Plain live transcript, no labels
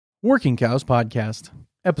Working Cows Podcast,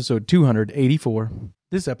 episode 284.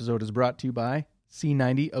 This episode is brought to you by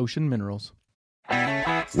C90 Ocean Minerals.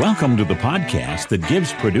 Welcome to the podcast that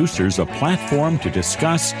gives producers a platform to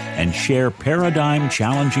discuss and share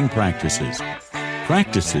paradigm-challenging practices.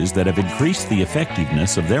 Practices that have increased the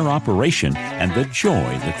effectiveness of their operation and the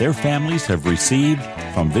joy that their families have received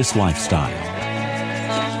from this lifestyle.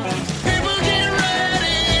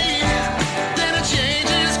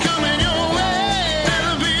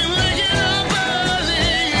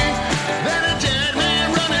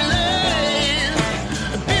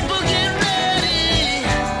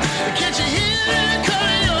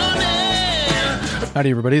 Howdy,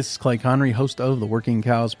 everybody. This is Clay Conry, host of the Working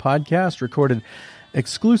Cows Podcast, recorded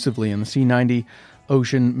exclusively in the C90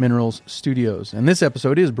 Ocean Minerals studios. And this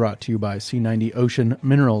episode is brought to you by C90 Ocean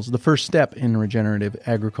Minerals, the first step in regenerative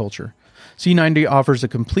agriculture. C90 offers a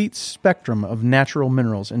complete spectrum of natural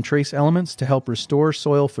minerals and trace elements to help restore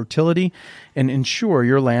soil fertility and ensure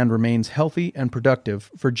your land remains healthy and productive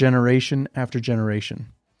for generation after generation.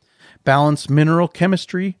 Balanced mineral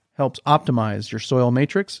chemistry helps optimize your soil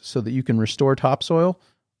matrix so that you can restore topsoil,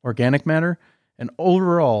 organic matter, and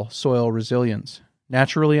overall soil resilience.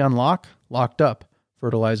 Naturally unlock locked up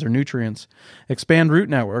fertilizer nutrients, expand root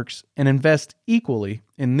networks, and invest equally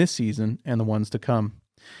in this season and the ones to come.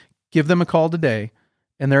 Give them a call today,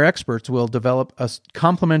 and their experts will develop a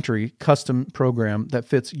complimentary custom program that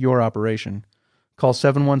fits your operation. Call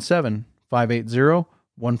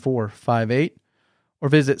 717-580-1458 or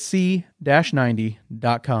visit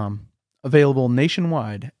c-90.com. Available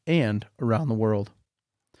nationwide and around the world.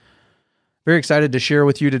 Very excited to share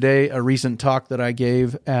with you today a recent talk that I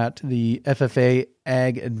gave at the FFA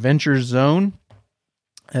Ag Adventure Zone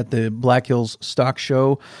at the Black Hills Stock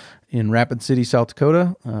Show in Rapid City, South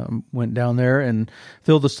Dakota. Went down there and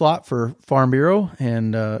filled the slot for Farm Bureau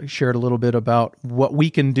and shared a little bit about what we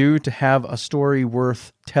can do to have a story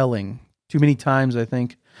worth telling. Too many times, I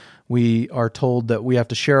think, we are told that we have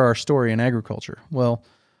to share our story in agriculture. Well,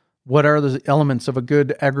 what are the elements of a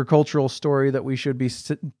good agricultural story that we should be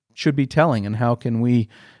telling, and how can we,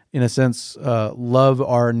 in a sense, love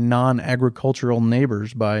our non-agricultural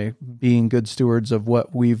neighbors by being good stewards of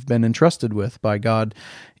what we've been entrusted with by God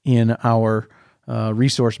in our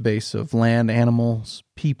resource base of land, animals,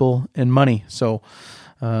 people, and money. So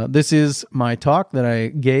this is my talk that I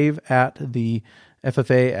gave at the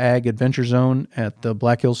FFA Ag Adventure Zone at the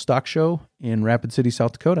Black Hills Stock Show in Rapid City,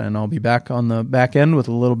 South Dakota. And I'll be back on the back end with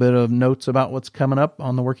a little bit of notes about what's coming up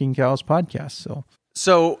on the Working Cows Podcast.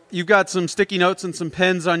 So you've got some sticky notes and some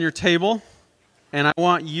pens on your table, and I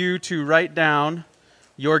want you to write down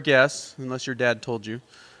your guess, unless your dad told you.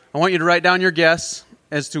 I want you to write down your guess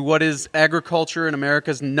as to what is agriculture in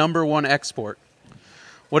America's number one export.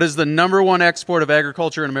 What is the number one export of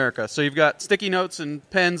agriculture in America? So you've got sticky notes and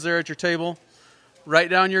pens there at your table.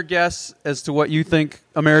 Write down your guess as to what you think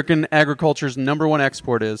American agriculture's number one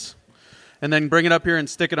export is. And then bring it up here and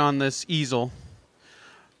stick it on this easel.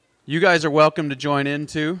 You guys are welcome to join in,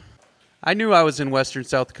 too. I knew I was in western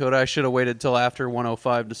South Dakota. I should have waited till after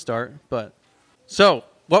 105 to start. So,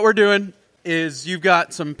 what we're doing is you've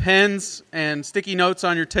got some pens and sticky notes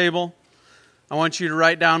on your table. I want you to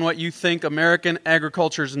write down what you think American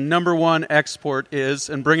agriculture's number one export is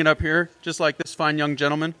and bring it up here, just like this fine young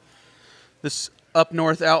gentleman. This up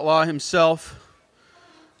north outlaw himself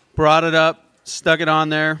brought it up, stuck it on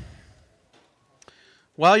there.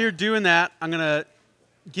 While you're doing that, I'm going to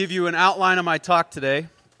give you an outline of my talk today.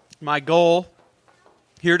 My goal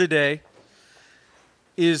here today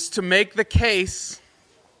is to make the case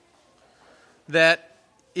that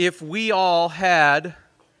if we all had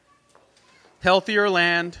healthier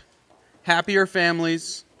land, happier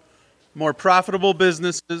families, more profitable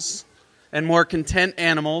businesses, and more content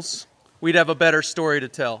animals, we'd have a better story to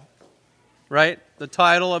tell, right? The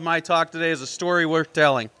title of my talk today is A Story Worth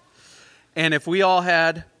Telling. And if we all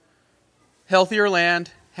had healthier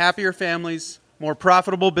land, happier families, more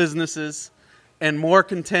profitable businesses, and more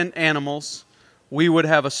content animals, we would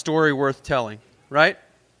have a story worth telling, right?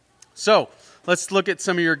 So, let's look at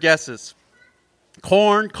some of your guesses.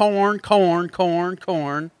 Corn, corn, corn, corn,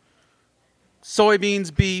 corn.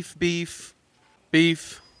 Soybeans, beef, beef,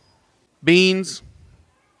 beef. Beans.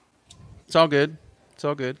 It's all good. It's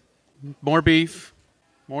all good. More beef.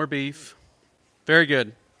 More beef. Very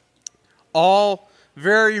good. All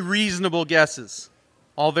very reasonable guesses.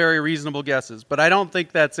 All very reasonable guesses. But I don't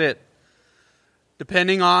think that's it.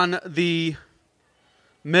 Depending on the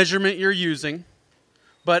measurement you're using.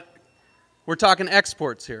 But we're talking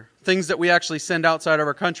exports here. Things that we actually send outside of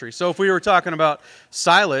our country. So if we were talking about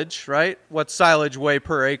silage, right? What's silage weigh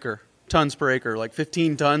per acre? Tons per acre. Like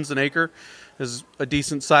 15 tons an acre. is a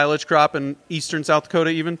decent silage crop in eastern South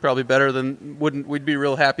Dakota even, probably better than, we'd be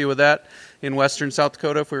real happy with that in western South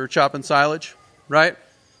Dakota if we were chopping silage, right?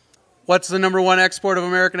 What's the number one export of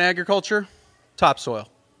American agriculture? Topsoil.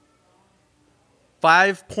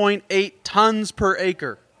 5.8 tons per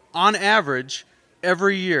acre on average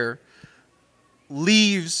every year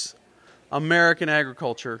leaves American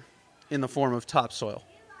agriculture in the form of topsoil.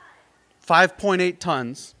 5.8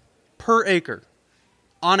 tons per acre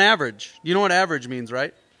on average. You know what average means,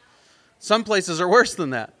 right? Some places are worse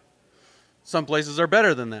than that. Some places are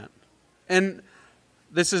better than that. And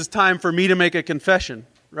this is time for me to make a confession,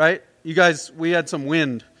 right? You guys, we had some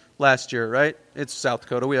wind last year, right? It's South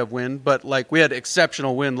Dakota, we have wind, but like we had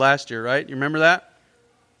exceptional wind last year, right? You remember that?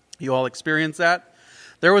 You all experienced that?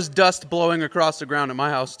 There was dust blowing across the ground at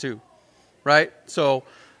my house too, right? So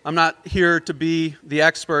I'm not here to be the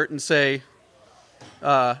expert and say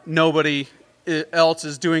nobody else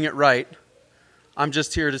is doing it right. I'm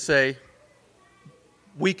just here to say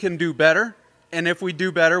we can do better, and if we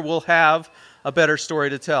do better, we'll have a better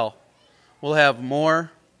story to tell. We'll have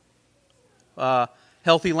more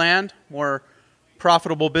healthy land, more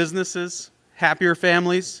profitable businesses, happier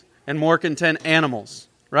families, and more content animals,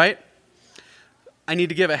 right? I need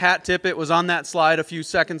to give a hat tip. It was on that slide a few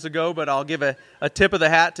seconds ago, but I'll give a tip of the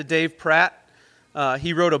hat to Dave Pratt.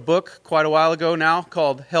 He wrote a book quite a while ago now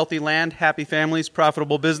called Healthy Land, Happy Families,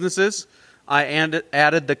 Profitable Businesses. I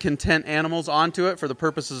added the content animals onto it for the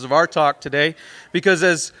purposes of our talk today, because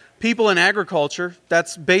as people in agriculture,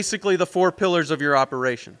 that's basically the 4 pillars of your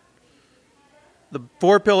operation. The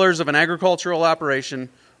 4 pillars of an agricultural operation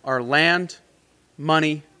are land,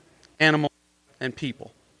 money, animals, and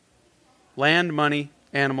people. Land, money,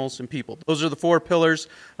 animals, and people. Those are the 4 pillars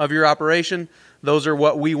of your operation. Those are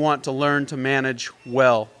what we want to learn to manage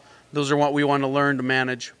well. Those are what we want to learn to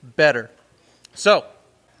manage better. So,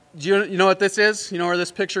 do you know what this is? You know where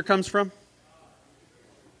this picture comes from?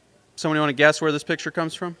 Somebody want to guess where this picture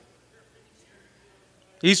comes from?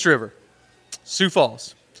 East River, Sioux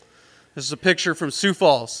Falls. This is a picture from Sioux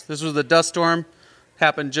Falls. This was the dust storm,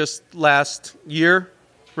 happened just last year,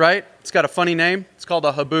 right? It's got a funny name. It's called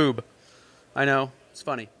a haboob. I know, it's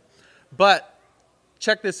funny. But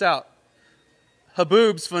check this out.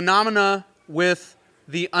 Haboob's phenomena with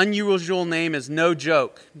the unusual name is no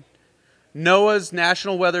joke. NOAA's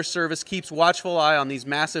National Weather Service keeps watchful eye on these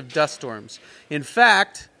massive dust storms. In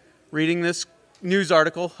fact, reading this news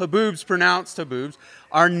article, haboobs, pronounced haboobs,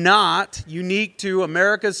 are not unique to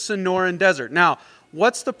America's Sonoran Desert. Now,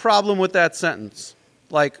 what's the problem with that sentence?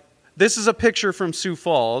 Like, this is a picture from Sioux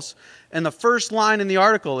Falls, and the first line in the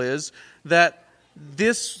article is that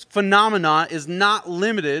this phenomena is not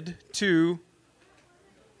limited to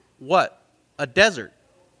what? A desert.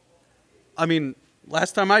 I mean,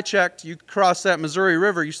 last time I checked, you cross that Missouri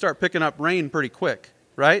River, you start picking up rain pretty quick,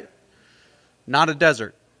 right? Not a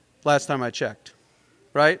desert, last time I checked,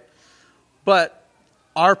 right? But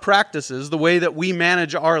our practices, the way that we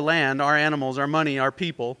manage our land, our animals, our money, our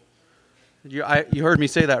people, you heard me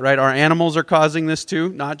say that, right? Our animals are causing this too,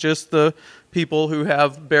 not just the people who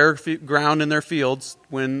have bare ground in their fields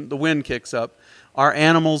when the wind kicks up. Our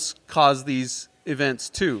animals cause these events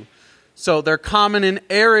too. So they're common in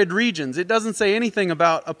arid regions. It doesn't say anything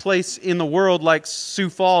about a place in the world like Sioux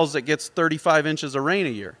Falls that gets 35 inches of rain a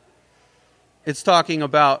year. It's talking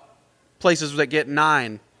about places that get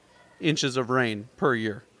 9 inches of rain per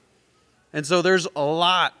year. And so there's a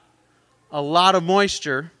lot of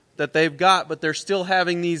moisture that they've got, but they're still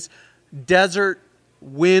having these desert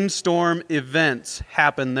windstorm events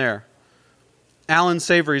happen there. Alan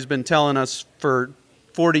Savory's been telling us for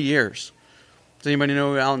 40 years. Does anybody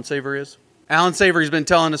know who Alan Savory is? Alan Savory's been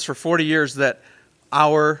telling us for 40 years that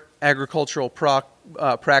our agricultural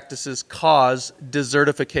practices cause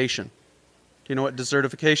desertification. Do you know what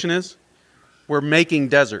desertification is? We're making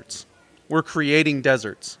deserts. We're creating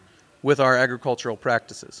deserts with our agricultural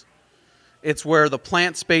practices. It's where the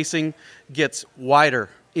plant spacing gets wider.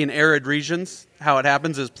 In arid regions, how it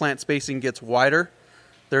happens is plant spacing gets wider.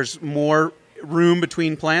 There's more room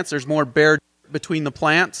between plants. There's more bare dirt between the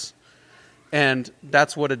plants. And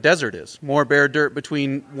that's what a desert is. More bare dirt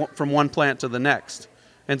from one plant to the next.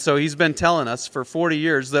 And so he's been telling us for 40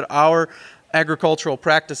 years that our agricultural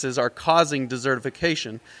practices are causing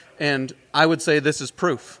desertification. And I would say this is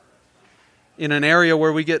proof. In an area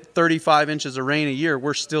where we get 35 inches of rain a year,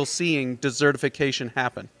 we're still seeing desertification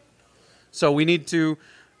happen. So we need to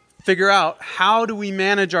figure out, how do we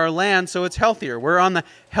manage our land so it's healthier? We're on the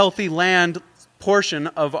healthy land portion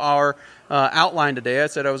of our outline today. I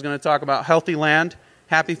said I was going to talk about healthy land,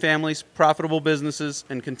 happy families, profitable businesses,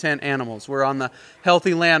 and content animals. We're on the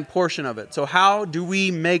healthy land portion of it. So how do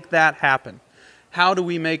we make that happen? How do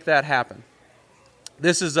we make that happen?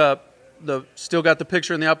 This is still got the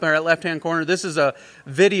picture in the upper left-hand corner. This is a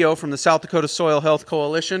video from the South Dakota Soil Health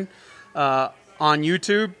Coalition on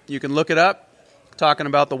YouTube. You can look it up, talking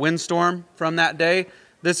about the windstorm from that day.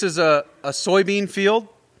 This is a soybean field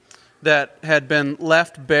that had been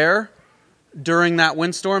left bare during that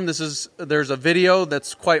windstorm. There's a video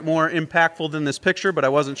that's quite more impactful than this picture, but I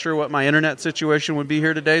wasn't sure what my internet situation would be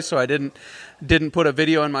here today, so I didn't put a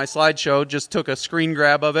video in my slideshow, just took a screen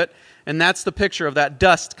grab of it, and that's the picture of that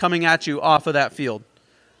dust coming at you off of that field.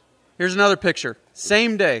 Here's another picture.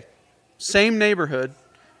 Same day, same neighborhood,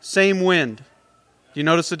 same wind. Do you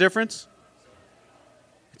notice the difference?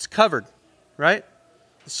 It's covered, right?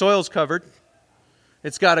 The soil's covered.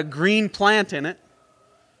 It's got a green plant in it.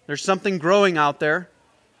 There's something growing out there,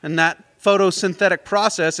 and that photosynthetic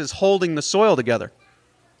process is holding the soil together.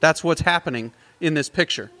 That's what's happening in this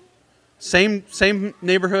picture. Same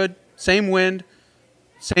neighborhood, same wind,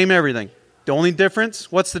 same everything. The only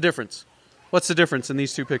difference, what's the difference? What's the difference in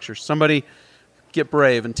these two pictures? Somebody get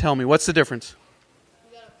brave and tell me, what's the difference?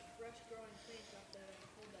 You got a fresh growing plant up there and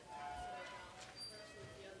hold that topsoil down versus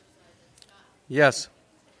the other side that's not.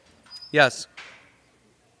 Yes.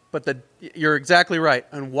 But you're exactly right.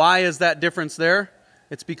 And why is that difference there?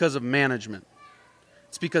 It's because of management.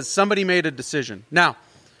 It's because somebody made a decision. Now,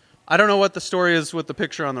 I don't know what the story is with the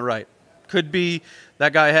picture on the right. Could be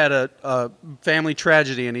that guy had a family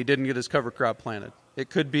tragedy and he didn't get his cover crop planted. It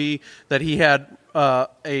could be that he had a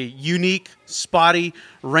unique, spotty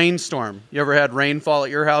rainstorm. You ever had rain fall at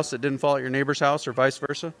your house that didn't fall at your neighbor's house, or vice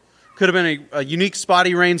versa? Could have been a unique,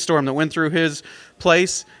 spotty rainstorm that went through his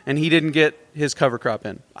place and he didn't get his cover crop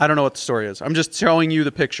in. I don't know what the story is. I'm just showing you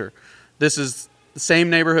the picture. This is the same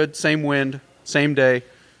neighborhood, same wind, same day,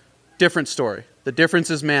 different story. The difference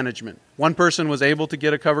is management. One person was able to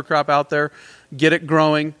get a cover crop out there, get it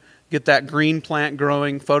growing, get that green plant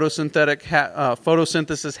growing,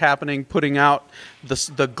 photosynthesis happening, putting out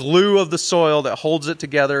the glue of the soil that holds it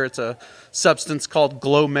together. It's a substance called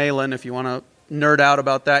glomalin. If you want to nerd out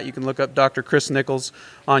about that, you can look up Dr. Chris Nichols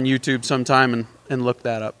on YouTube sometime and look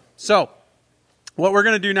that up. So what we're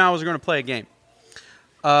going to do now is we're going to play a game.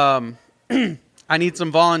 I need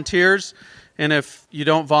some volunteers, and if you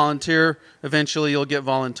don't volunteer, eventually you'll get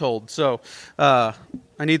voluntold. So I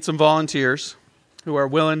need some volunteers who are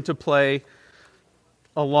willing to play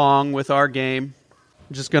along with our game.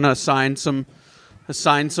 I'm just going to assign some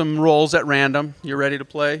roles at random. You ready to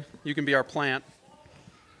play? You can be our plant.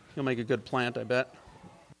 You'll make a good plant, I bet.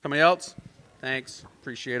 Somebody else? Thanks.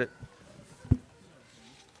 Appreciate it. You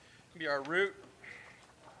can be our root.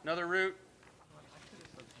 Another root.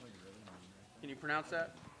 Can you pronounce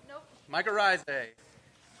that? Nope. Mycorrhizae.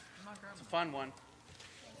 It's a fun one. Do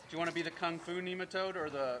you want to be the kung fu nematode or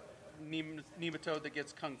the nematode that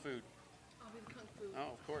gets kung fu? I'll be the kung fu.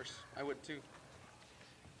 Oh, of course. I would too. You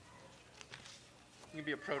can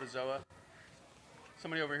be a protozoa.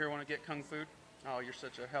 Somebody over here want to get kung fu? Oh, you're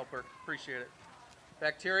such a helper. Appreciate it.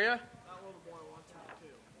 Bacteria? Got a little boy wants to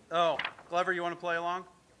too. Oh, Glover, you want to play along?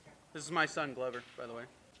 This is my son, Glover, by the way.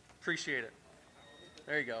 Appreciate it.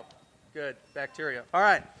 There you go. Good. Bacteria. All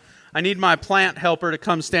right. I need my plant helper to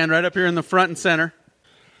come stand right up here in the front and center.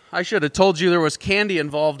 I should have told you there was candy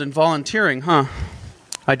involved in volunteering, huh?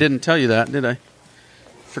 I didn't tell you that, did I?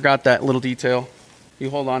 Forgot that little detail. You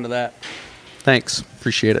hold on to that. Thanks.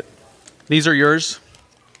 Appreciate it. These are yours.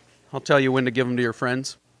 I'll tell you when to give them to your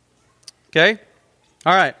friends. Okay?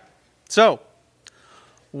 All right. So,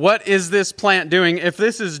 what is this plant doing? If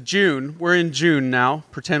this is June, we're in June now.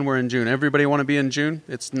 Pretend we're in June. Everybody want to be in June?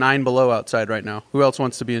 It's 9 below outside right now. Who else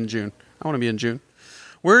wants to be in June? I want to be in June.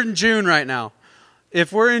 We're in June right now.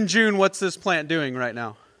 If we're in June, what's this plant doing right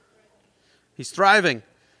now? He's thriving.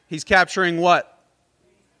 He's capturing what?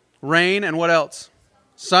 Rain and what else?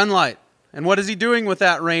 Sunlight. And what is he doing with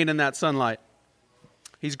that rain and that sunlight?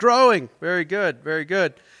 He's growing. Very good, very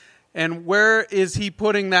good. And where is he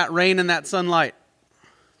putting that rain and that sunlight?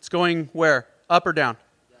 It's going where? Up or down?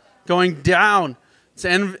 Going down. It's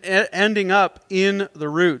ending up in the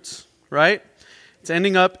roots, right? It's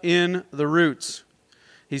ending up in the roots.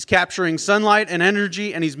 He's capturing sunlight and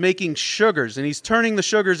energy, and he's making sugars, and he's turning the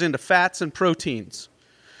sugars into fats and proteins,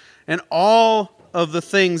 and all of the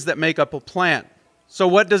things that make up a plant. So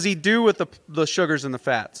what does he do with the sugars and the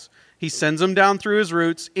fats? He sends them down through his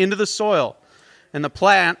roots into the soil. And the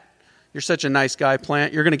plant, you're such a nice guy,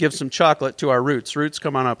 plant, you're going to give some chocolate to our roots. Roots,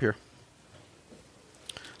 come on up here.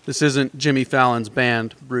 This isn't Jimmy Fallon's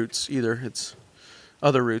band, Roots, either. It's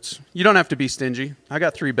other roots. You don't have to be stingy. I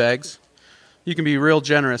got 3 bags. You can be real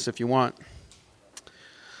generous if you want.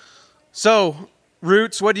 So,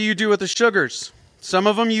 roots, what do you do with the sugars? Some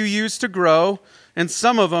of them you use to grow, and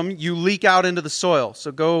some of them you leak out into the soil.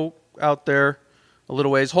 So go out there a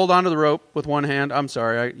little ways. Hold on to the rope with one hand. I'm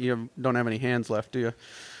sorry, you don't have any hands left, do you?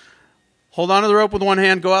 Hold on to the rope with one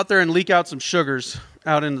hand. Go out there and leak out some sugars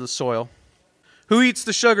out into the soil. Who eats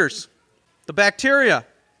the sugars? The bacteria.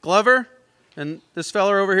 Glover and this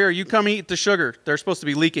fella over here, you come eat the sugar. They're supposed to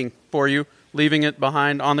be leaking for you, leaving it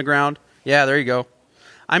behind on the ground. Yeah, there you go.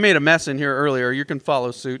 I made a mess in here earlier. You can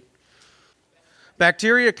follow suit.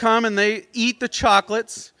 Bacteria come and they eat the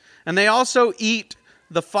chocolates, and they also eat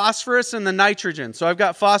the phosphorus and the nitrogen. So I've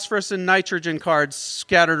got phosphorus and nitrogen cards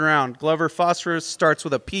scattered around. Glover, phosphorus starts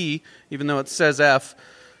with a P, even though it says F.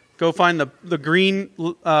 Go find the green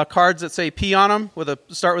cards that say P on them,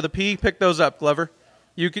 start with a P. Pick those up, Glover.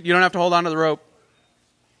 You don't have to hold on to the rope.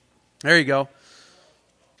 There you go.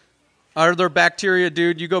 Other bacteria,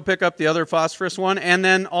 dude, you go pick up the other phosphorus one, and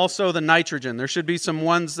then also the nitrogen. There should be some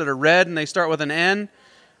ones that are red, and they start with an N,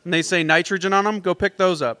 and they say nitrogen on them. Go pick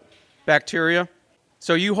those up. Bacteria.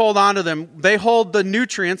 So you hold on to them. They hold the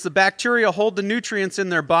nutrients. The bacteria hold the nutrients in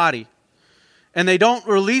their body, and they don't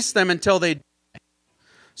release them until they die.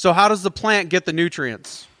 So how does the plant get the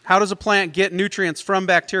nutrients? How does a plant get nutrients from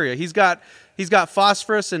bacteria? He's got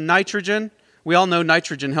phosphorus and nitrogen. We all know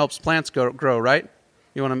nitrogen helps plants grow, right?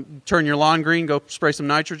 You want to turn your lawn green, go spray some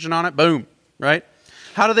nitrogen on it, boom, right?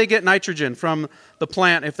 How do they get nitrogen from the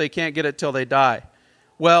plant if they can't get it till they die?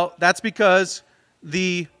 Well, that's because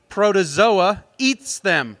the protozoa eats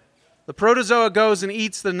them. The protozoa goes and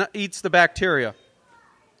eats the bacteria.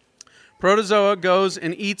 Protozoa goes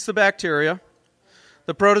and eats the bacteria.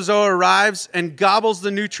 The protozoa arrives and gobbles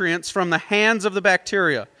the nutrients from the hands of the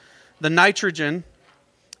bacteria, the nitrogen,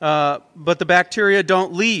 but the bacteria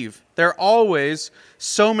don't leave. There are always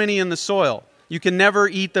so many in the soil. You can never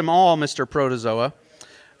eat them all, Mr. Protozoa.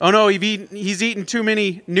 Oh no, he's eaten too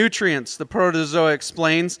many nutrients, the protozoa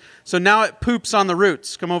explains. So now it poops on the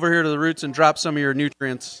roots. Come over here to the roots and drop some of your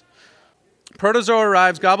nutrients. Protozoa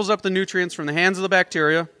arrives, gobbles up the nutrients from the hands of the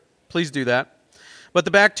bacteria. Please do that. But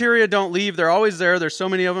the bacteria don't leave. They're always there. There's so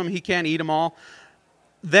many of them, he can't eat them all.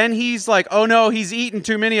 Then he's like, oh no, he's eaten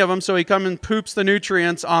too many of them, so he comes and poops the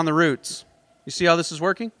nutrients on the roots. You see how this is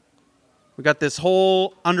working? We got this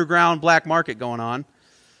whole underground black market going on.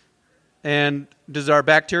 And does our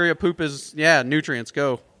bacteria poop nutrients,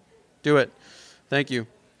 go. Do it. Thank you.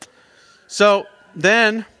 So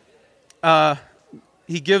then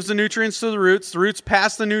he gives the nutrients to the roots. The roots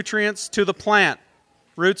pass the nutrients to the plant.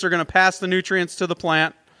 Roots are going to pass the nutrients to the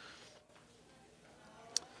plant.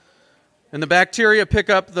 And the bacteria pick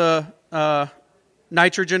up the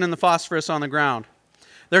nitrogen and the phosphorus on the ground.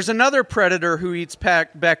 There's another predator who eats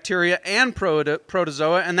bacteria and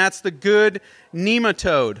protozoa, and that's the good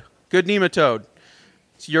nematode. Good nematode.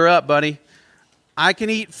 You're up, buddy. I can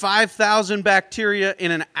eat 5,000 bacteria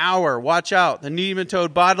in an hour. Watch out. The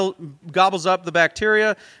nematode gobbles up the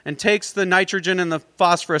bacteria and takes the nitrogen and the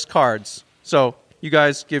phosphorus cards. So you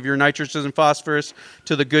guys give your nitrogen and phosphorus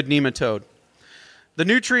to the good nematode. The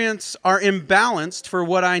nutrients are imbalanced for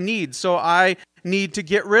what I need, so I need to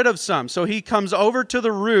get rid of some. So he comes over to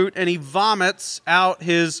the root and he vomits out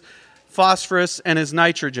his phosphorus and his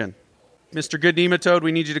nitrogen. Mr. Good Nematode,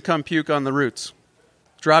 we need you to come puke on the roots.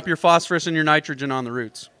 Drop your phosphorus and your nitrogen on the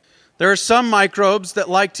roots. There are some microbes that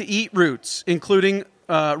like to eat roots, including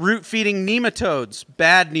root-feeding nematodes.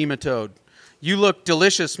 Bad nematode. You look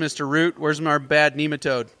delicious, Mr. Root. Where's our bad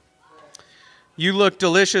nematode? You look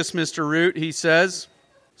delicious, Mr. Root, he says.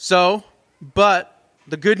 But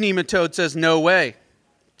the good nematode says, no way.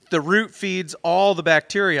 The root feeds all the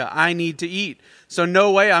bacteria I need to eat. So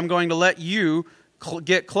no way I'm going to let you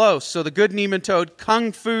get close. So the good nematode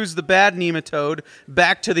kung fu's the bad nematode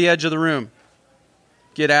back to the edge of the room.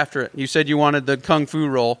 Get after it. You said you wanted the kung fu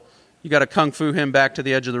roll. You got to kung fu him back to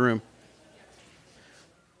the edge of the room.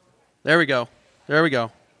 There we go. There we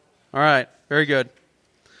go. All right. Very good.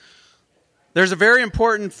 There's a very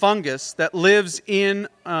important fungus that lives in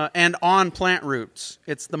and on plant roots.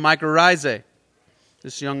 It's the mycorrhizae.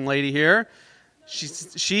 This young lady here,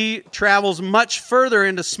 she travels much further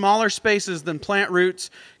into smaller spaces than plant roots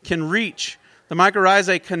can reach. The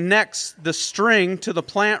mycorrhizae connects the string to the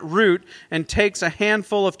plant root and takes a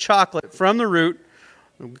handful of chocolate from the root.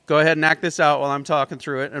 Go ahead and act this out while I'm talking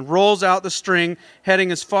through it. And rolls out the string,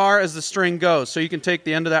 heading as far as the string goes. So you can take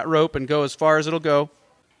the end of that rope and go as far as it'll go.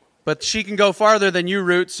 But she can go farther than you,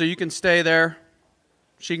 Root, so you can stay there.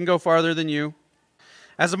 She can go farther than you.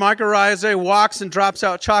 As the mycorrhizae walks and drops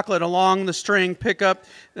out chocolate along the string, pick up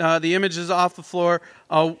the images off the floor,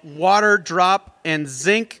 a water drop and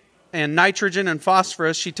zinc and nitrogen and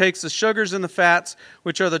phosphorus. She takes the sugars and the fats,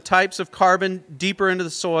 which are the types of carbon, deeper into the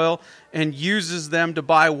soil, and uses them to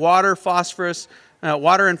buy water and phosphorus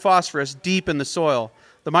deep in the soil.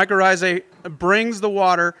 The mycorrhizae brings the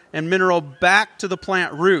water and mineral back to the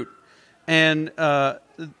plant root. And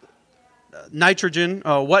nitrogen,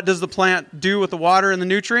 what does the plant do with the water and the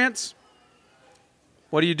nutrients?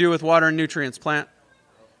 What do you do with water and nutrients, plant?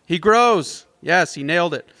 He grows. Yes, he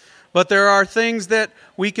nailed it. But there are things that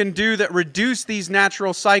we can do that reduce these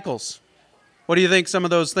natural cycles. What do you think some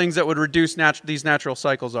of those things that would reduce these natural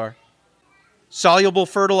cycles are? Soluble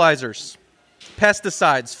fertilizers,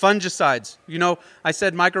 pesticides, fungicides. You know, I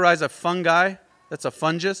said mycorrhiza fungi. That's a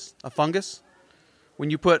fungus. When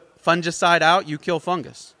you put fungicide out, you kill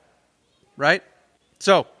fungus. Right?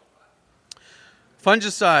 So,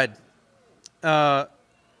 fungicide.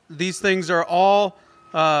 These things are all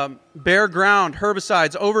bare ground,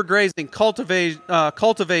 herbicides, overgrazing,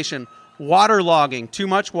 cultivation, waterlogging, too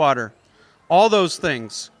much water. All those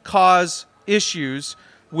things cause issues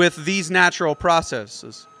with these natural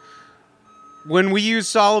processes. When we use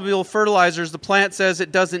soluble fertilizers, the plant says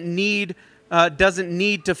it doesn't need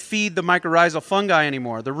to feed the mycorrhizal fungi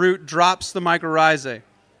anymore. The root drops the mycorrhizae.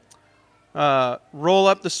 Roll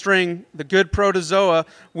up the string, the good protozoa.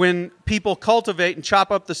 When people cultivate and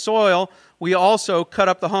chop up the soil, we also cut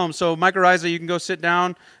up the home. So mycorrhiza, you can go sit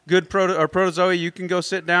down. Good protozoa, you can go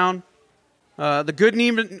sit down.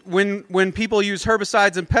 When people use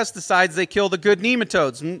herbicides and pesticides, they kill the good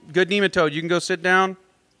nematodes. Good nematode, you can go sit down.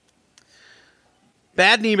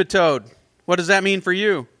 Bad nematode, what does that mean for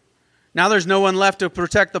you? Now there's no one left to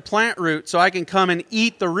protect the plant root, so I can come and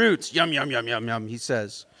eat the roots. Yum, yum, yum, yum, yum, he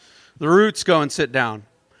says. The roots go and sit down.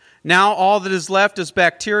 Now all that is left is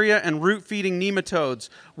bacteria and root-feeding nematodes.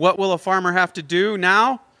 What will a farmer have to do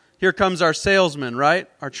now? Here comes our salesman, right?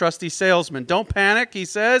 Our trusty salesman. Don't panic, he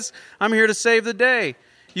says. I'm here to save the day.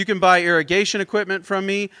 You can buy irrigation equipment from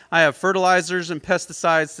me. I have fertilizers and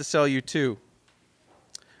pesticides to sell you too.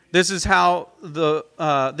 This is now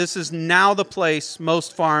the place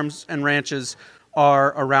most farms and ranches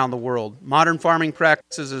are around the world. Modern farming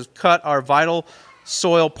practices have cut our vital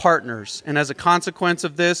soil partners, and as a consequence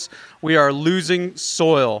of this, we are losing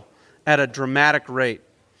soil at a dramatic rate,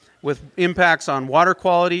 with impacts on water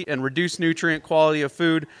quality and reduced nutrient quality of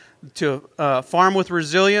food. To farm with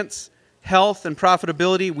resilience, health, and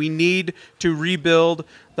profitability, we need to rebuild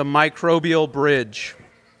the microbial bridge.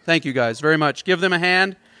 Thank you guys very much. Give them a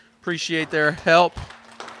hand. Appreciate their help.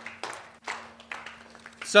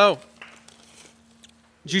 So,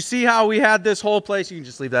 did you see how we had this whole place? You can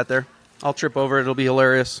just leave that there. I'll trip over it. It'll be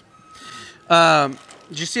hilarious. Did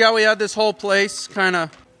you see how we had this whole place kind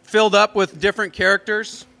of filled up with different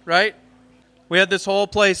characters, right? We had this whole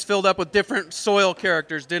place filled up with different soil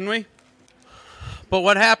characters, didn't we? But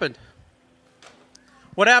what happened?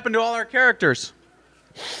 What happened to all our characters?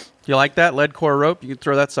 You like that lead core rope? You could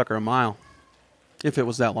throw that sucker a mile. If it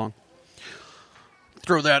was that long.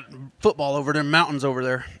 Throw that football over them mountains over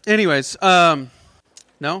there. Anyways, no.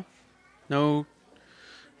 You know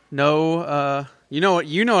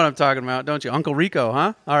what I'm talking about, don't you? Uncle Rico,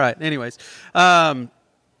 huh? All right. Anyways, what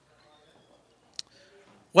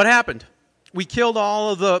happened? We killed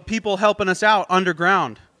all of the people helping us out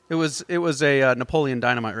underground. It was a Napoleon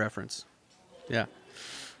Dynamite reference. Yeah.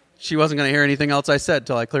 She wasn't going to hear anything else I said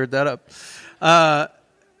till I cleared that up.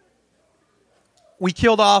 We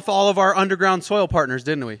killed off all of our underground soil partners,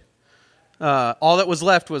 didn't we? All that was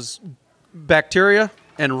left was bacteria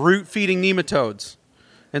and root-feeding nematodes.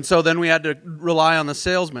 And so then we had to rely on the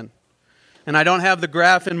salesman. And I don't have the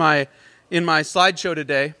graph in my slideshow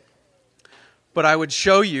today, but I would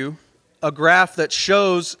show you a graph that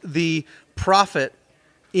shows the profit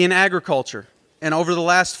in agriculture. And over the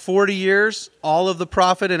last 40 years, all of the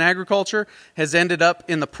profit in agriculture has ended up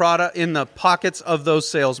in the pockets of those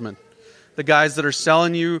salesmen. The guys that are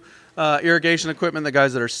selling you irrigation equipment, the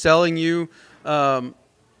guys that are selling you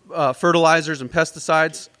fertilizers and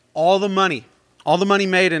pesticides, all the money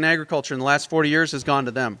made in agriculture in the last 40 years has gone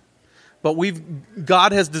to them. But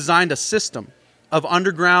God has designed a system of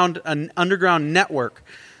an underground network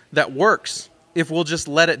that works if we'll just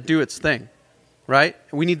let it do its thing, right?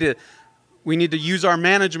 We need to use our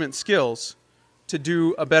management skills to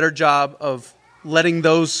do a better job of letting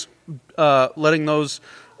those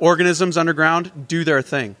organisms underground do their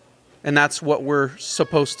thing. And that's what we're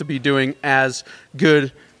supposed to be doing as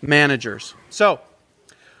good managers. So,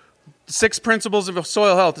 6 principles of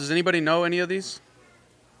soil health. Does anybody know any of these?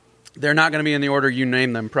 They're not going to be in the order you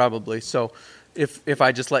name them, probably. So if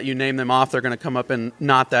I just let you name them off, they're going to come up in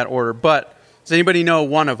not that order. But does anybody know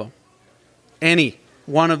one of them? Any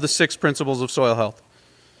one of the 6 principles of soil health?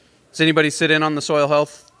 Does anybody sit in on the Soil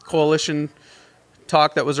Health Coalition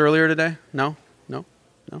talk that was earlier today? No? No?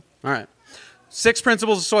 No? All right. 6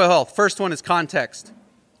 principles of soil health. First one is context.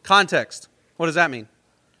 Context. What does that mean?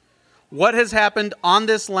 What has happened on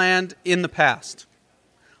this land in the past?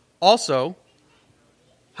 Also,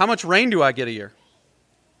 how much rain do I get a year?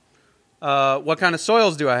 What kind of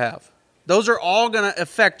soils do I have? Those are all going to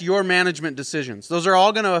affect your management decisions. Those are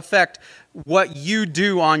all going to affect what you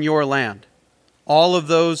do on your land. All of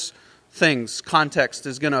those things, context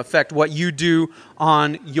is going to affect what you do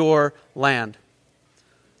on your land.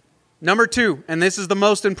 Number 2, and this is the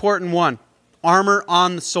most important one, armor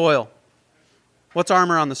on the soil. What's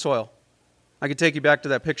armor on the soil? I could take you back to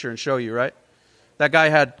that picture and show you, right? That guy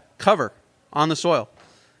had cover on the soil.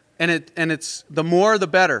 And it's the more the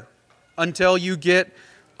better until you get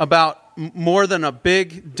about more than a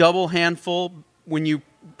big double handful when you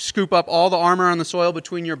scoop up all the armor on the soil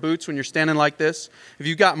between your boots when you're standing like this. If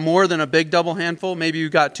you've got more than a big double handful, maybe you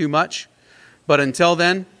got too much. But until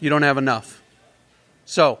then, you don't have enough.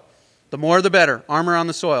 So, the more the better, armor on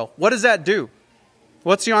the soil. What does that do?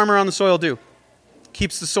 What's the armor on the soil do?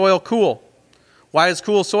 Keeps the soil cool. Why is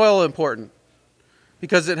cool soil important?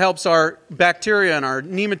 Because it helps our bacteria and our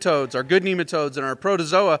nematodes, our good nematodes and our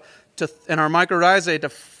protozoa and our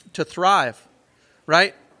mycorrhizae to thrive,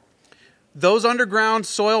 right? Those underground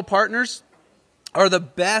soil partners are the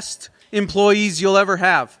best employees you'll ever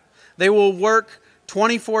have. They will work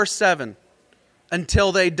 24/7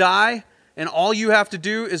 until they die, and all you have to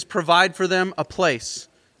do is provide for them a place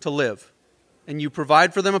to live. And you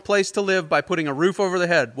provide for them a place to live by putting a roof over their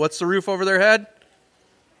head. What's the roof over their head?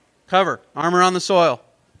 Cover, armor on the soil,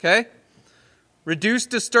 okay? Reduce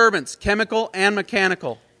disturbance, chemical and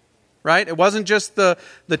mechanical, right? It wasn't just the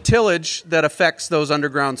tillage that affects those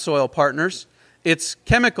underground soil partners. It's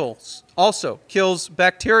chemicals also. Kills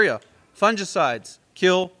bacteria. Fungicides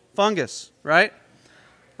kill fungus, right?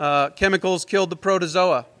 Chemicals killed the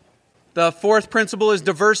protozoa. The 4th principle is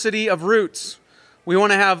diversity of roots. We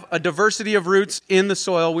want to have a diversity of roots in the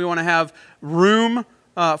soil. We want to have room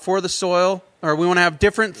for the soil, or we want to have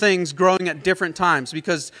different things growing at different times,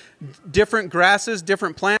 because different grasses,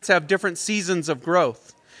 different plants have different seasons of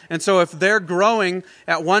growth. And so if they're growing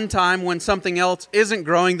at one time when something else isn't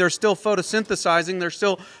growing, they're still photosynthesizing. They're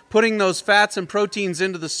still putting those fats and proteins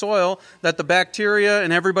into the soil that the bacteria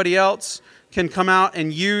and everybody else can come out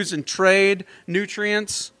and use and trade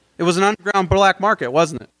nutrients. It was an underground black market,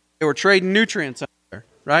 wasn't it? They were trading nutrients out there,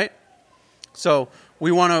 right? So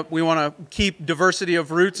we want to keep diversity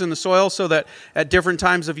of roots in the soil so that at different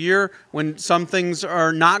times of year, when some things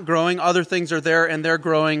are not growing, other things are there and they're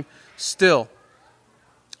growing still.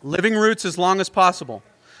 Living roots as long as possible.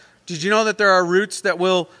 Did you know that there are roots that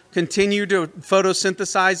will continue to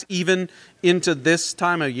photosynthesize even into this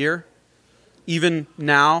time of year? Even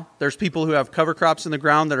now, there's people who have cover crops in the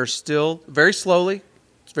ground that are still very slowly.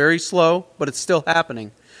 It's very slow, but it's still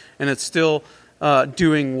happening. And it's still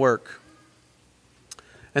doing work.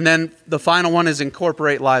 And then the final one is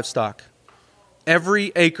incorporate livestock.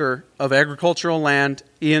 Every acre of agricultural land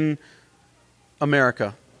in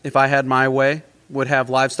America, if I had my way, would have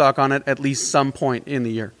livestock on it at least some point in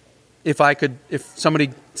the year. If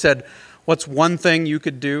somebody said, what's one thing you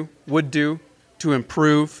would do to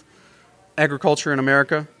improve agriculture in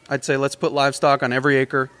America, I'd say let's put livestock on every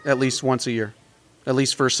acre at least once a year, at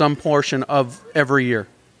least for some portion of every year.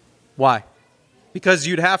 Why? Because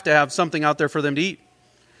you'd have to have something out there for them to eat.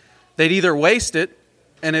 They'd either waste it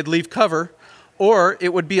and it'd leave cover, or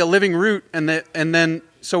it would be a living root, and then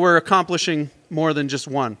so we're accomplishing more than just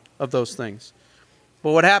one of those things.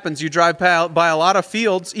 But what happens, you drive by a lot of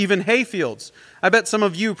fields, even hay fields. I bet some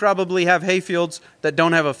of you probably have hay fields that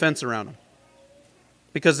don't have a fence around them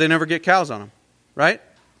because they never get cows on them, right?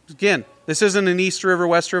 Again, this isn't an East River,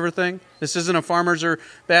 West River thing. This isn't a farmers or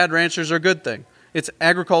bad ranchers or good thing. It's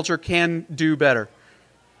agriculture can do better.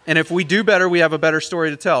 And if we do better, we have a better story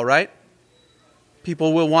to tell, right?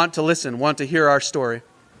 People will want to listen, want to hear our story.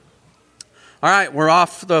 All right, we're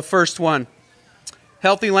off the first one.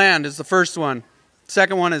 Healthy land is the first one.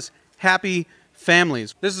 Second one is happy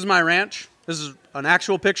families. This is my ranch. This is an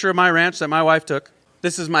actual picture of my ranch that my wife took.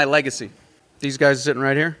 This is my legacy. These guys sitting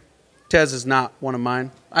right here. Tez is not one of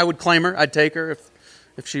mine. I would claim her. I'd take her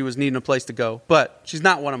if she was needing a place to go. But she's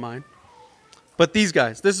not one of mine. But these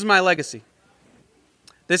guys, this is my legacy.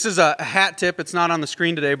 This is a hat tip. It's not on the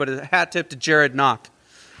screen today, but it's a hat tip to Jared Knock.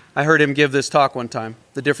 I heard him give this talk one time.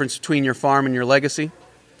 The difference between your farm and your legacy.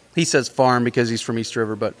 He says farm because he's from East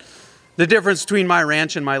River, but the difference between my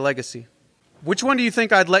ranch and my legacy. Which one do you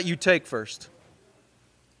think I'd let you take first?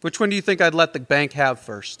 Which one do you think I'd let the bank have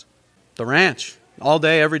first? The ranch. All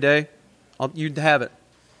day, every day. You'd have it.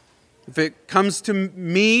 If it comes to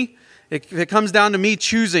me, if it comes down to me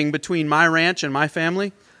choosing between my ranch and my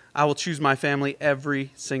family, I will choose my family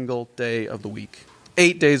every single day of the week.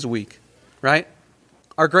 8 days a week, right?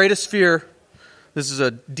 Our greatest fear, this is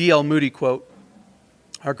a D.L. Moody quote,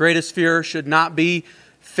 our greatest fear should not be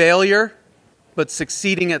failure, but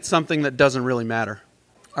succeeding at something that doesn't really matter.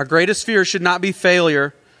 Our greatest fear should not be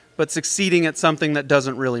failure, but succeeding at something that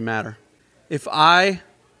doesn't really matter. If I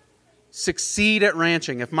succeed at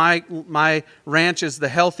ranching, if my ranch is the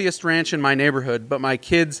healthiest ranch in my neighborhood, but my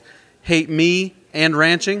kids hate me and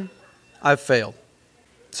ranching, I've failed.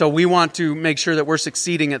 So we want to make sure that we're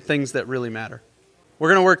succeeding at things that really matter. We're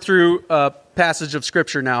going to work through a passage of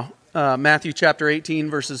Scripture now, Matthew chapter 18,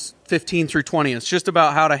 verses 15 through 20. It's just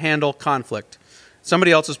about how to handle conflict.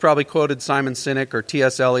 Somebody else has probably quoted Simon Sinek or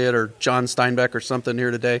T.S. Eliot or John Steinbeck or something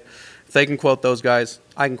here today. If they can quote those guys,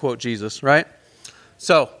 I can quote Jesus, right?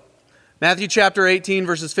 So, Matthew chapter 18,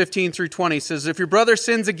 verses 15 through 20 says, if your brother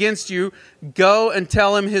sins against you, go and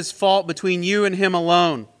tell him his fault between you and him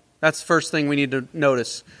alone. That's the first thing we need to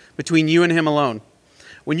notice, between you and him alone.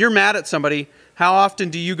 When you're mad at somebody, how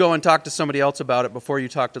often do you go and talk to somebody else about it before you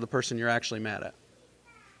talk to the person you're actually mad at?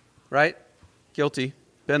 Right? Guilty.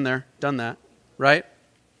 Been there. Done that. Right?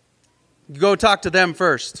 You go talk to them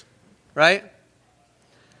first. Right?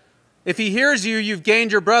 If he hears you, you've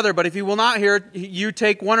gained your brother. But if he will not hear, you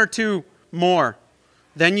take one or two more.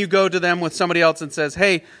 Then you go to them with somebody else and says,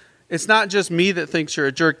 hey, it's not just me that thinks you're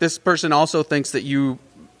a jerk. This person also thinks that you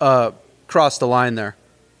crossed the line there.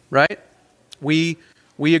 Right? We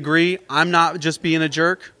agree. I'm not just being a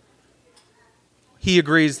jerk. He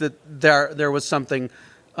agrees that there was something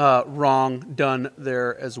wrong done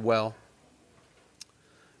there as well.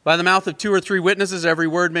 By the mouth of 2 or 3 witnesses, every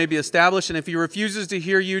word may be established. And if he refuses to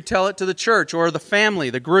hear you, tell it to the church or the family,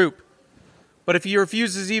 the group. But if he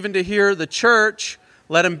refuses even to hear the church,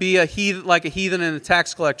 let him be like a heathen and a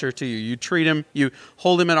tax collector to you. You treat him, you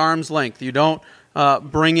hold him at arm's length. You don't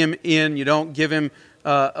bring him in. You don't give him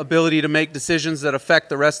ability to make decisions that affect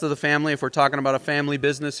the rest of the family, if we're talking about a family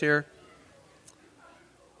business here.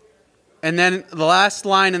 And then the last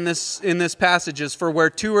line in this passage is, for where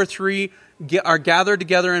 2 or 3 are gathered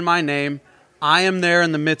together in my name, I am there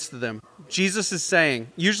in the midst of them. Jesus is saying,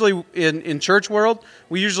 usually in church world,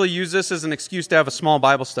 we usually use this as an excuse to have a small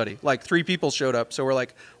Bible study. Like 3 people showed up, so we're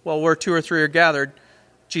like, well, where 2 or 3 are gathered,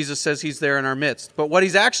 Jesus says he's there in our midst. But what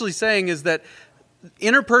he's actually saying is that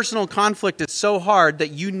interpersonal conflict is so hard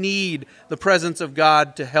that you need the presence of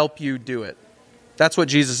God to help you do it. That's what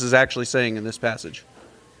Jesus is actually saying in this passage.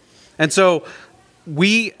 And so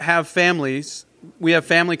we have families, we have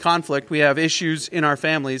family conflict, we have issues in our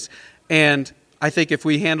families, and I think if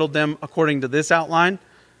we handled them according to this outline,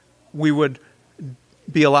 we would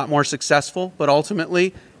be a lot more successful. But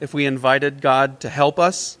ultimately, if we invited God to help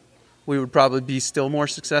us, we would probably be still more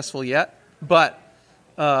successful yet. But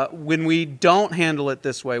when we don't handle it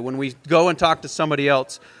this way, when we go and talk to somebody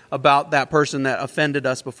else about that person that offended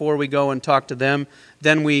us before we go and talk to them,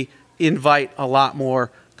 then we invite a lot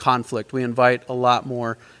more conflict. We invite a lot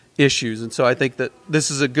more issues. And so I think that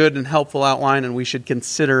this is a good and helpful outline, and we should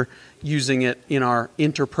consider using it in our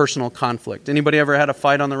interpersonal conflict. Anybody ever had a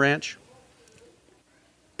fight on the ranch?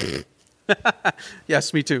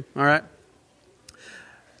 Yes, me too. All right.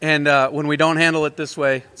 And when we don't handle it this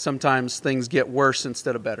way, sometimes things get worse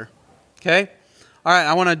instead of better. Okay? All right,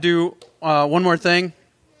 I want to do one more thing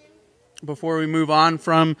before we move on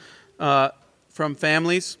from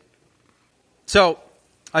families. So,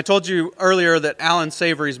 I told you earlier that Alan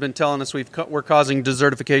Savory's been telling us we're causing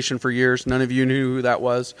desertification for years. None of you knew who that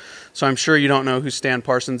was, so I'm sure you don't know who Stan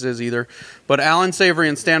Parsons is either. But Alan Savory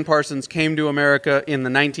and Stan Parsons came to America in the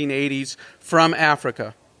 1980s from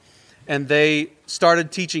Africa, and they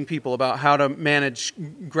started teaching people about how to manage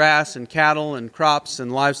grass and cattle and crops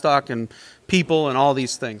and livestock and people and all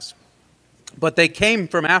these things. But they came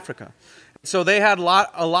from Africa, so they had a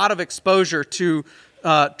lot of exposure to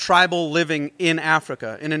tribal living in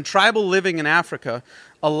Africa. And in tribal living in Africa,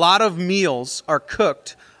 a lot of meals are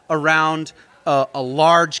cooked around a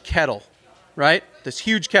large kettle, right? This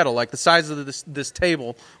huge kettle, like the size of this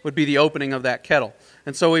table, would be the opening of that kettle.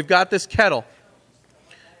 And so we've got this kettle.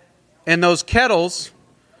 And those kettles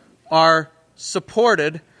are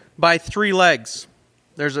supported by 3 legs.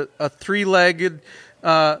 There's a 3-legged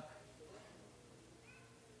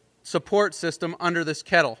support system under this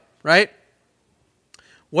kettle, right?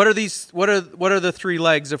 What are these? What are the 3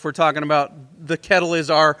 legs? If we're talking about the kettle is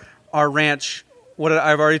our ranch.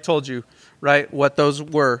 I've already told you, right? What those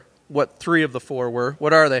were. What 3 of the 4 were.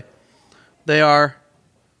 What are they? They are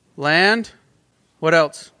land. What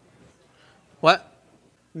else? What?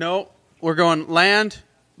 No, we're going land,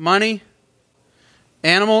 money,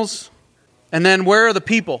 animals, and then where are the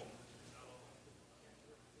people?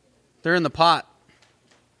 They're in the pot.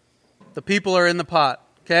 The people are in the pot,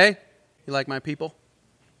 okay? You like my people?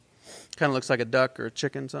 Kind of looks like a duck or a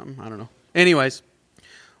chicken, something. I don't know. Anyways,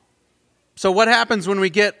 so what happens when we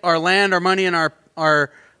get our land, our money, and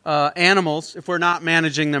our animals if we're not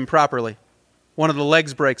managing them properly? One of the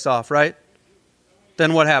legs breaks off, right?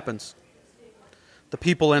 Then what happens? The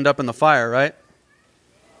people end up in the fire, right?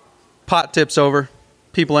 Pot tips over.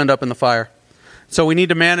 People end up in the fire. So we need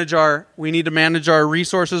to manage our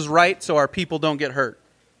resources right so our people don't get hurt.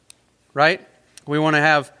 Right? We want to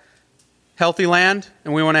have healthy land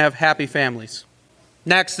and we want to have happy families.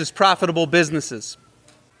 Next is profitable businesses.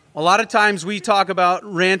 A lot of times we talk about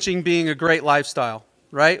ranching being a great lifestyle,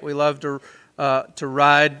 right? We love to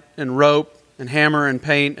ride and rope and hammer and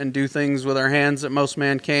paint and do things with our hands that most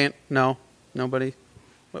man can't. No, nobody.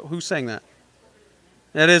 Who sang that?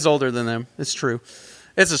 That is older than them. It's true.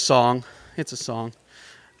 It's a song. It's a song.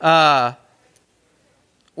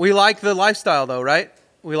 We like the lifestyle though, right?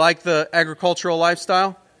 We like the agricultural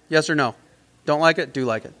lifestyle. Yes or no? Don't like it? Do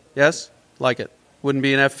like it. Yes? Like it. Wouldn't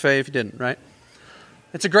be an FFA if you didn't, right?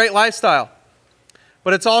 It's a great lifestyle.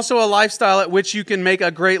 But it's also a lifestyle at which you can make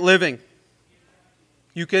a great living.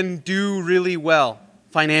 You can do really well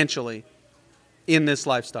financially in this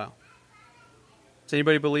lifestyle. Does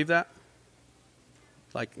anybody believe that?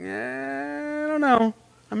 Like, I don't know.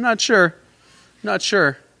 I'm not sure. Not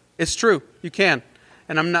sure. It's true. You can.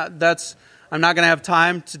 And I'm not going to have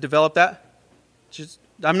time to develop that.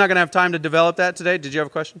 I'm not going to have time to develop that today. Did you have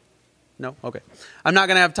a question? No? Okay. I'm not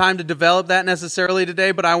going to have time to develop that necessarily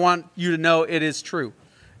today, but I want you to know it is true.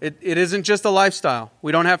 It isn't just a lifestyle.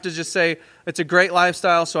 We don't have to just say it's a great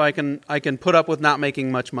lifestyle so I can put up with not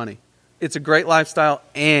making much money. It's a great lifestyle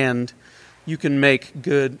and you can make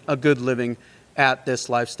a good living at this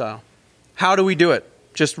lifestyle. How do we do it?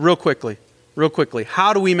 Just real quickly.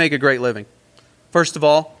 How do we make a great living? First of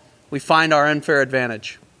all, we find our unfair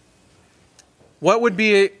advantage. What would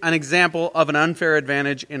be an example of an unfair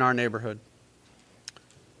advantage in our neighborhood?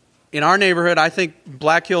 In our neighborhood, I think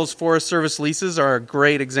Black Hills Forest Service leases are a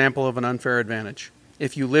great example of an unfair advantage.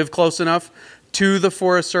 If you live close enough to the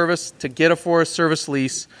Forest Service to get a Forest Service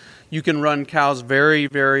lease, you can run cows very,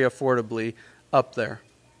 very affordably up there.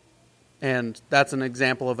 And that's an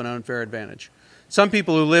example of an unfair advantage. Some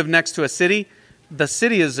people who live next to a city, the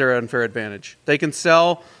city is their unfair advantage. They can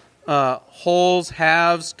sell wholes,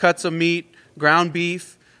 halves, cuts of meat, ground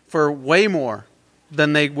beef for way more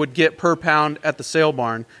than they would get per pound at the sale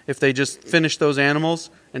barn if they just finish those animals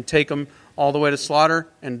and take them all the way to slaughter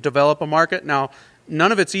and develop a market. Now,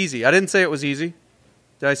 none of it's easy. I didn't say it was easy.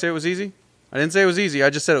 Did I say it was easy? I didn't say it was easy. I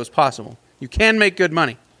just said it was possible. You can make good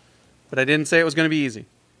money, but I didn't say it was going to be easy.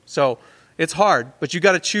 So it's hard, but you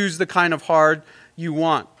got to choose the kind of hard you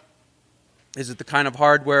want. Is it the kind of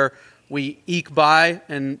hard where we eke by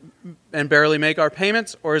and barely make our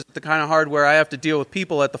payments, or is it the kind of hard where I have to deal with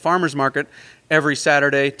people at the farmer's market every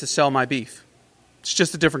Saturday to sell my beef? It's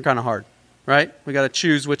just a different kind of hard, right? We got to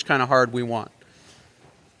choose which kind of hard we want.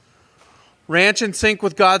 Ranch in sync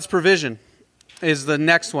with God's provision is the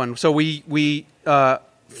next one. So we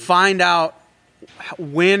find out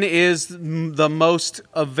when is the most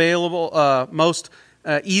available, most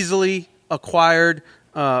easily acquired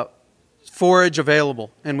forage available.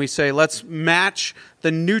 And we say, let's match the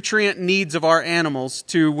nutrient needs of our animals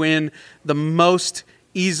to when the most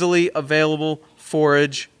easily available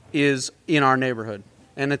forage is in our neighborhood.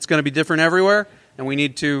 And it's going to be different everywhere, and we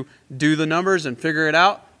need to do the numbers and figure it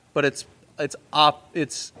out, but it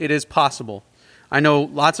is possible. I know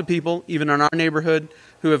lots of people, even in our neighborhood,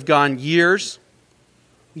 who have gone years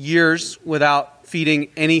without feeding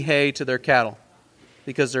any hay to their cattle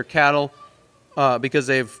because because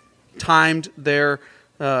they've timed their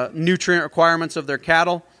nutrient requirements of their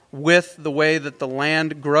cattle with the way that the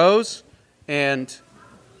land grows, and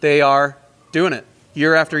they are doing it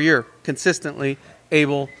year after year, consistently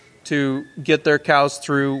able to get their cows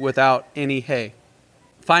through without any hay.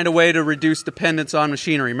 Find a way to reduce dependence on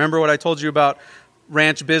machinery. Remember what I told you about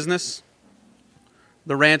ranch business?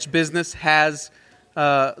 The ranch business has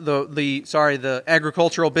the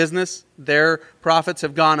agricultural business, their profits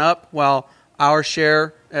have gone up while our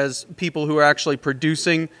share as people who are actually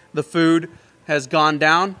producing the food has gone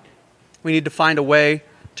down. We need to find a way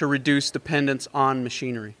to reduce dependence on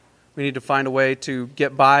machinery. We need to find a way to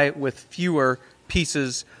get by with fewer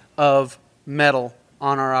pieces of metal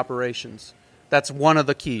on our operations. That's one of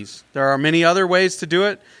the keys. There are many other ways to do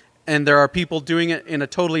it, and there are people doing it in a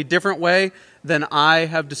totally different way than I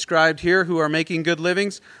have described here who are making good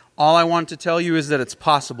livings. All I want to tell you is that it's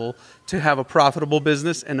possible to have a profitable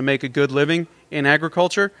business and to make a good living in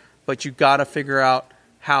agriculture, but you've got to figure out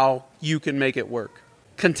how you can make it work.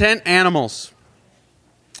 Content animals.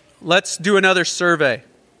 Let's do another survey.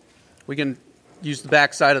 We can use the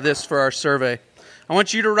backside of this for our survey. I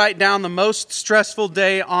want you to write down the most stressful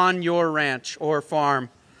day on your ranch or farm.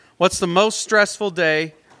 What's the most stressful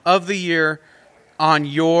day of the year on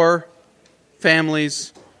your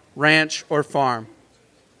family's ranch or farm?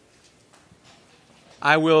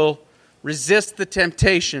 I will resist the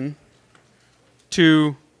temptation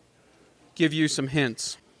to give you some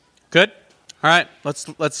hints. Good? All right,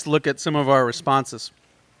 let's look at some of our responses.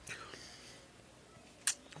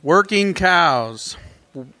 Working cows,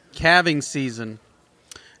 calving season,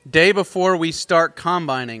 day before we start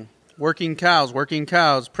combining, working cows,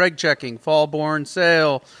 preg checking, fall born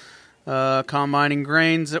sale, combining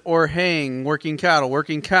grains or haying, working cattle,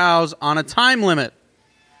 working cows on a time limit,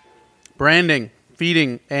 branding,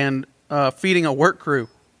 feeding, and feeding a work crew,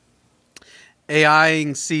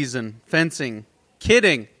 AIing season, fencing,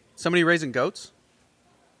 kidding. Somebody raising goats?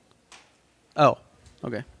 Oh,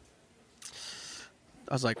 okay.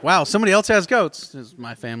 I was like, wow, somebody else has goats. This is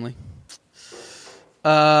my family.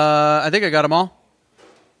 I think I got them all.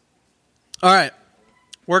 All right.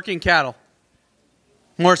 Working cattle.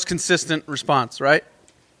 Most consistent response, right?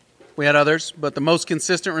 We had others, but the most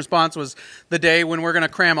consistent response was the day when we're going to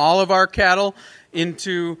cram all of our cattle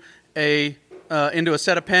into a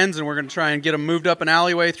set of pens, and we're going to try and get them moved up an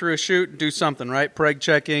alleyway through a chute, do something, right? Preg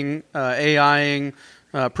checking, AIing,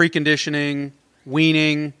 preconditioning,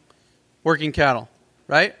 weaning, working cattle,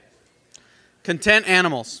 right? Content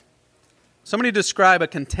animals. Somebody describe a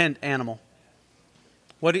content animal.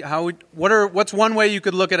 What's one way you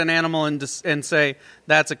could look at an animal and say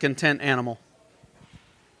that's a content animal?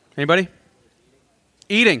 Anybody?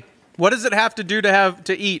 Eating. What does it have to do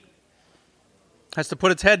to eat? Has to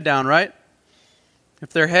put its head down, right? If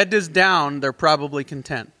their head is down, they're probably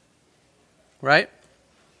content, right?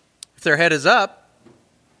 If their head is up,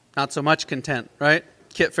 not so much content, right?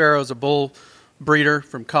 Kit Farrow's a bull breeder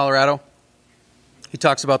from Colorado. He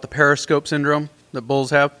talks about the periscope syndrome that bulls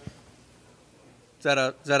have. Is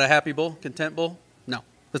that a happy bull? Content bull? No.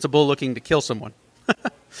 That's a bull looking to kill someone.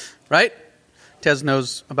 Right? Tez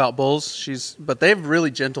knows about bulls. But they have really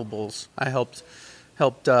gentle bulls. I helped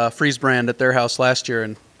freeze brand at their house last year,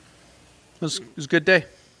 and it was a good day.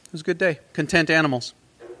 It was a good day. Content animals.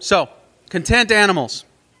 So, content animals.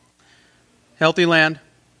 Healthy land,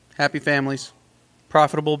 happy families,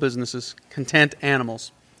 profitable businesses, content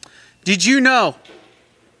animals. Did you know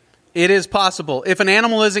it is possible? If an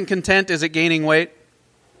animal isn't content, is it gaining weight?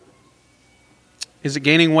 Is it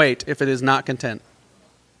gaining weight if it is not content?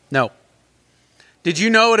 No. Did you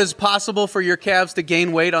know it is possible for your calves to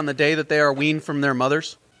gain weight on the day that they are weaned from their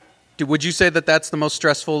mothers? Would you say that that's the most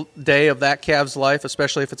stressful day of that calf's life,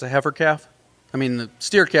 especially if it's a heifer calf? I mean, the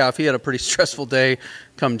steer calf, he had a pretty stressful day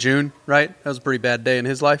come June, right? That was a pretty bad day in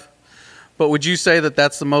his life. But would you say that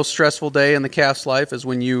that's the most stressful day in the calf's life is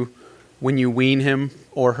when you wean him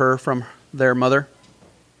or her from their mother?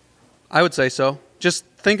 I would say so. Just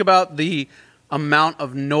think about the amount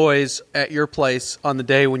of noise at your place on the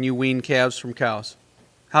day when you wean calves from cows.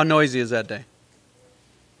 How noisy is that day?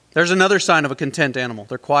 There's another sign of a content animal.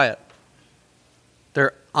 They're quiet.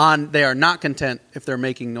 They are not content if they're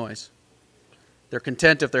making noise. They're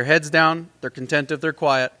content if their head's down. They're content if they're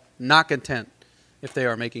quiet. Not content if they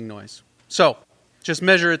are making noise. So, just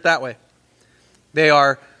measure it that way. They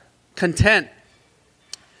are content.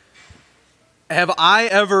 Have I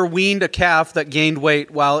ever weaned a calf that gained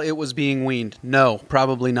weight while it was being weaned? No,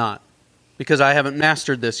 probably not. Because I haven't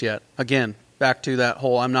mastered this yet. Again, back to that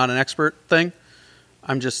whole I'm not an expert thing.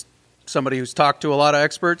 I'm just somebody who's talked to a lot of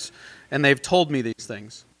experts, and they've told me these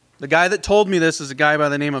things. The guy that told me this is a guy by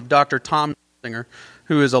the name of Dr. Tom Singer,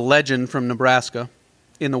 who is a legend from Nebraska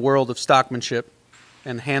in the world of stockmanship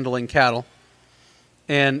and handling cattle.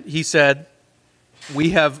 And he said,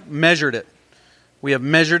 we have measured it. We have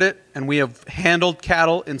measured it, and we have handled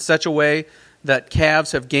cattle in such a way that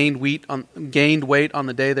calves have gained weight on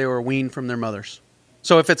the day they were weaned from their mothers.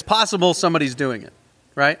 So if it's possible, somebody's doing it,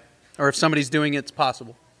 right? Or if somebody's doing it, it's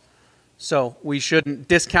possible. So we shouldn't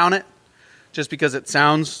discount it just because it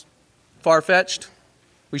sounds far-fetched.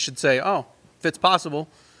 We should say, oh, if it's possible,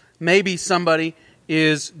 maybe somebody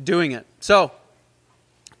is doing it. So,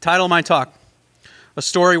 title of my talk, A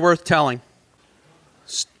Story Worth Telling.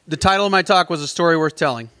 The title of my talk was A Story Worth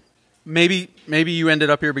Telling. Maybe you ended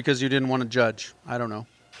up here because you didn't want to judge. I don't know.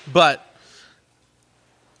 But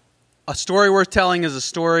a story worth telling is a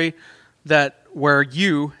story where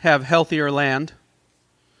you have healthier land,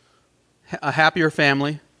 a happier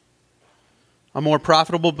family, a more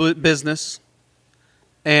profitable business,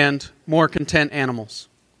 and more content animals.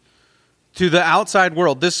 To the outside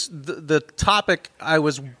world, the topic I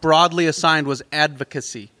was broadly assigned was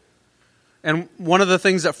advocacy. And one of the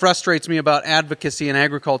things that frustrates me about advocacy in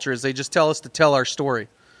agriculture is they just tell us to tell our story,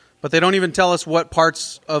 but they don't even tell us what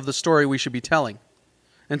parts of the story we should be telling.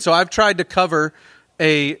 And so I've tried to cover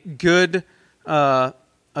a good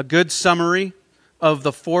summary of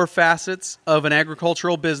the 4 facets of an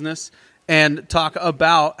agricultural business and talk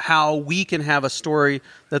about how we can have a story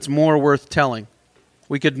that's more worth telling.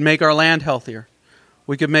 We could make our land healthier.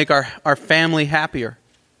 We could make our family happier.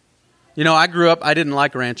 You know, I grew up, I didn't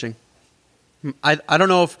like ranching. I don't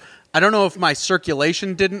know if my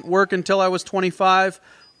circulation didn't work until I was 25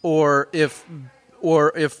 or if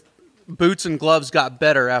boots and gloves got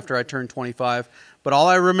better after I turned 25. But all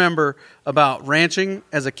I remember about ranching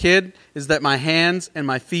as a kid is that my hands and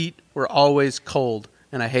my feet were always cold,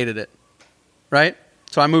 and I hated it. Right?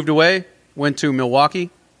 So I moved away, went to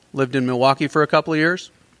Milwaukee, lived in Milwaukee for a couple of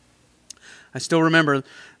years. I still remember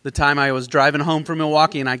the time I was driving home from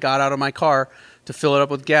Milwaukee and I got out of my car to fill it up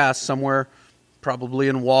with gas somewhere, probably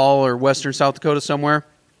in Wall or western South Dakota somewhere,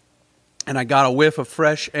 and I got a whiff of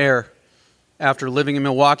fresh air after living in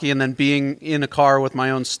Milwaukee and then being in a car with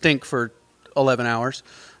my own stink for 11 hours.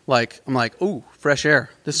 I'm like, ooh, fresh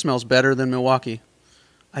air. This smells better than Milwaukee.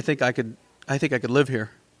 I think I could live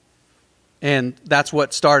here. And that's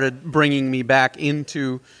what started bringing me back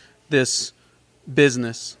into this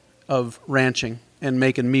business of ranching and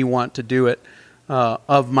making me want to do it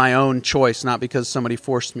of my own choice, not because somebody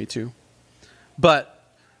forced me to. But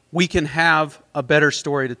we can have a better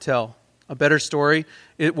story to tell. A better story.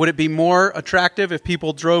 Would it be more attractive if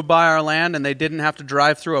people drove by our land and they didn't have to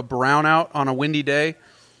drive through a brownout on a windy day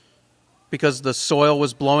because the soil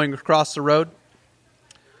was blowing across the road?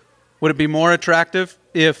 Would it be more attractive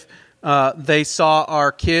if they saw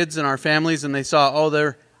our kids and our families and they saw,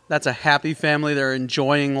 that's a happy family, they're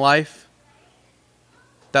enjoying life?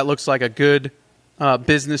 That looks like a good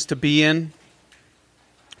business to be in.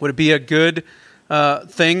 Would it be a good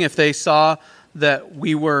thing if they saw that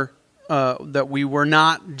we were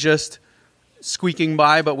not just squeaking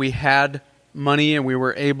by, but we had money and we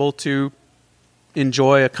were able to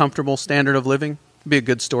enjoy a comfortable standard of living? It'd be a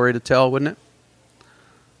good story to tell, wouldn't it?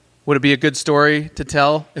 Would it be a good story to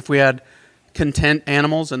tell if we had content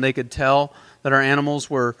animals and they could tell that our animals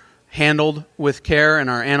were handled with care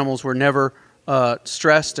and our animals were never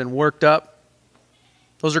stressed and worked up?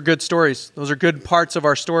 Those are good stories. Those are good parts of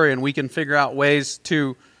our story, and we can figure out ways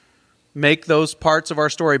to make those parts of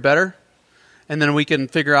our story better, and then we can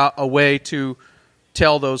figure out a way to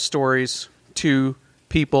tell those stories to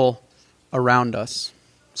people around us.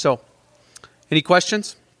 So, any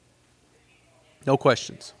questions? No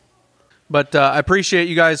questions. But I appreciate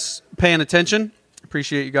you guys paying attention.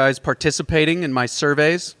 Appreciate you guys participating in my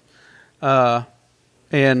surveys.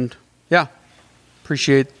 And yeah,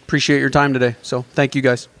 appreciate your time today. So thank you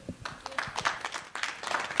guys.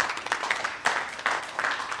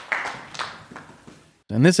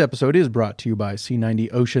 And this episode is brought to you by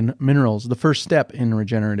C90 Ocean Minerals, the first step in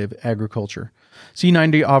regenerative agriculture.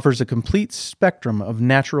 C90 offers a complete spectrum of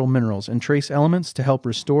natural minerals and trace elements to help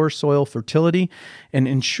restore soil fertility and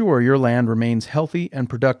ensure your land remains healthy and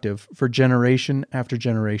productive for generation after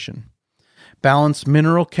generation. Balanced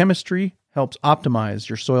mineral chemistry helps optimize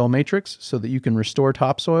your soil matrix so that you can restore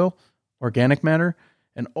topsoil, organic matter,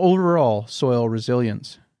 and overall soil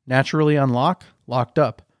resilience. Naturally unlock locked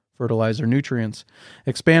up fertilizer nutrients,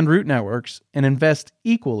 expand root networks, and invest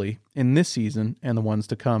equally in this season and the ones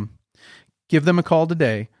to come. Give them a call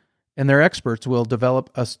today, and their experts will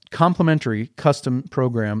develop a complimentary custom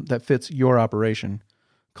program that fits your operation.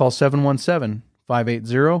 Call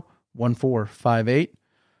 717-580-1458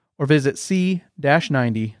 or visit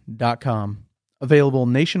c-90.com. Available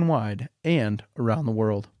nationwide and around the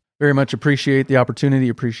world. Very much appreciate the opportunity.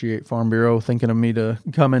 Appreciate Farm Bureau thinking of me to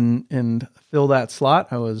come in and fill that slot.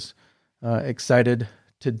 I was excited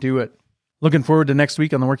to do it. Looking forward to next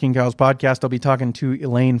week on the Working Cows podcast. I'll be talking to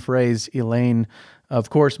Elaine Fraze. Elaine,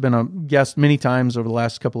 of course, been a guest many times over the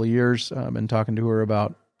last couple of years. I've been talking to her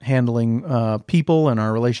about handling people and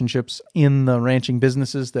our relationships in the ranching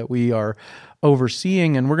businesses that we are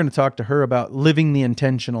overseeing. And we're going to talk to her about living the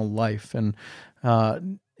intentional life and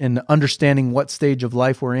understanding what stage of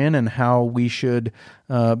life we're in and how we should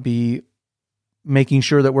be making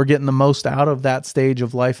sure that we're getting the most out of that stage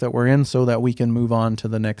of life that we're in so that we can move on to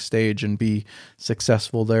the next stage and be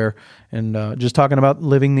successful there. And just talking about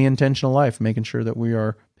living the intentional life, making sure that we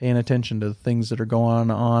are paying attention to the things that are going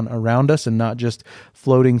on around us and not just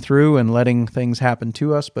floating through and letting things happen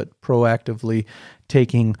to us, but proactively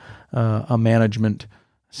taking a management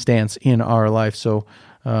stance in our life. So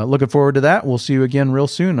looking forward to that. We'll see you again real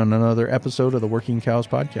soon on another episode of the Working Cows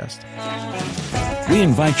Podcast. We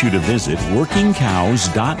invite you to visit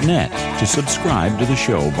workingcows.net to subscribe to the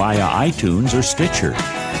show via iTunes or Stitcher.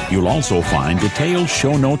 You'll also find detailed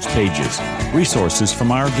show notes pages, resources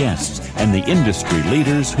from our guests, and the industry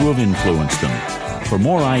leaders who have influenced them. For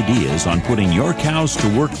more ideas on putting your cows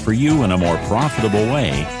to work for you in a more profitable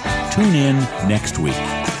way, tune in next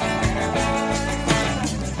week.